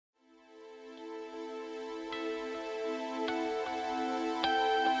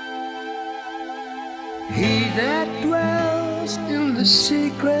in the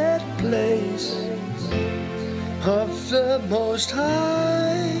secret place of the Most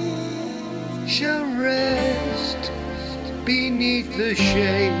High shall rest beneath the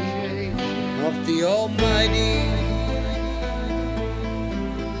shade of the Almighty.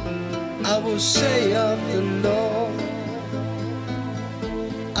 I will say of the Lord,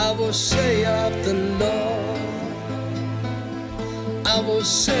 I will say of the Lord, I will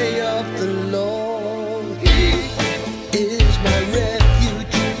say of the Lord, He is my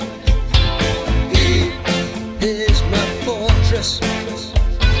refuge, He is my fortress,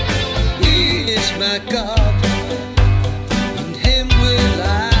 He is my God, in Him will I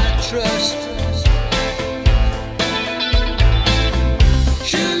trust.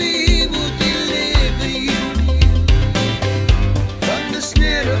 Surely He will deliver you from the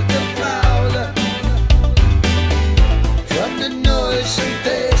snare of the fowler, from the noisome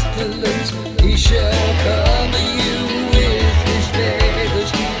pestilence. He shall cover you with His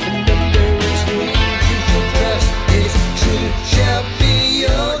feathers, and under His wings you shall trust. His truth shall be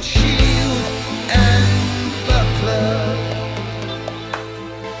your shield and buckler.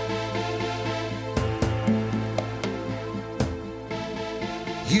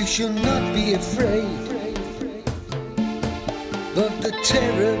 You shall not be afraid of the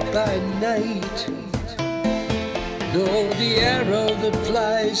terror by night, nor the arrow that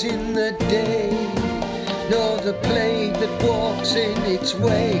flies in the day, nor the plague that walks in its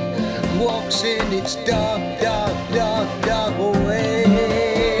way, walks in its dark, dark, dark, dark way.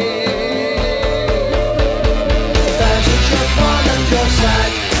 1,000 shall fall at your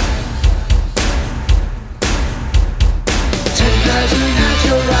side, 10,000 at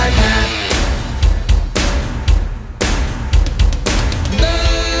your right hand,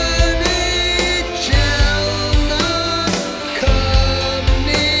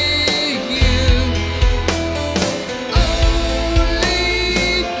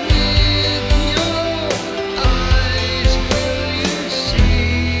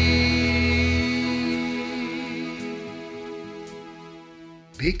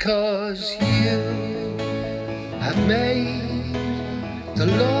 because you have made the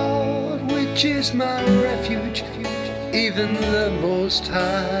Lord, which is my refuge, even the Most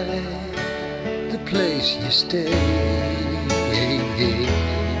High, the place you stay.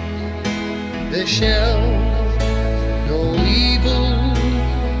 There shall no evil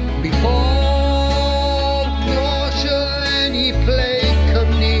befall, nor shall any plague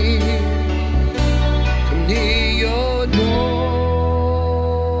come near your door.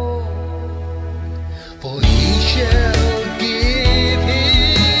 For He shall give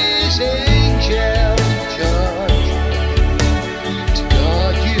His angels charge to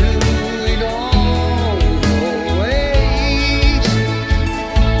guard you in all your ways.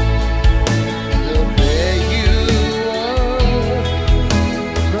 They'll bear you up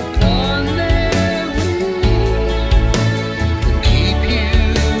upon their wings and keep you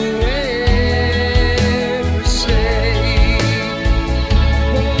ever safe.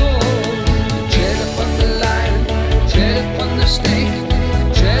 Tread upon the lion, tread upon the snake,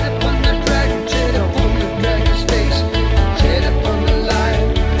 tread upon the dragon, tread upon the dragon's face. Tread upon the lion,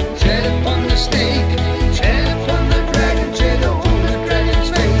 tread upon the snake, tread upon the dragon, tread upon the dragon's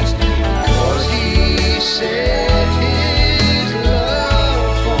face. Because He set His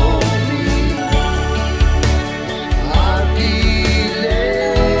love for me, I'll deliver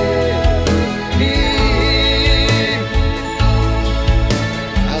Him.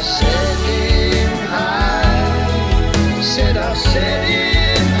 I'll set Him high, said I'll set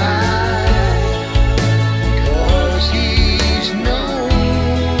Him high, because He's known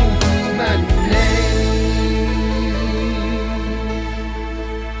my name.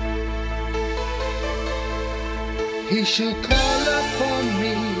 He shall call upon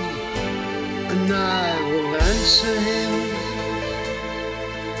me, and I will answer Him.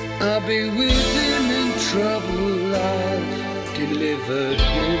 I'll be with Him in trouble, I'll deliver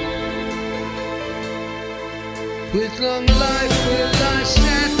Him. With long life will I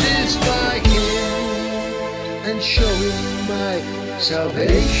satisfy Him and show Him my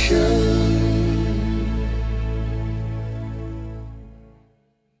salvation.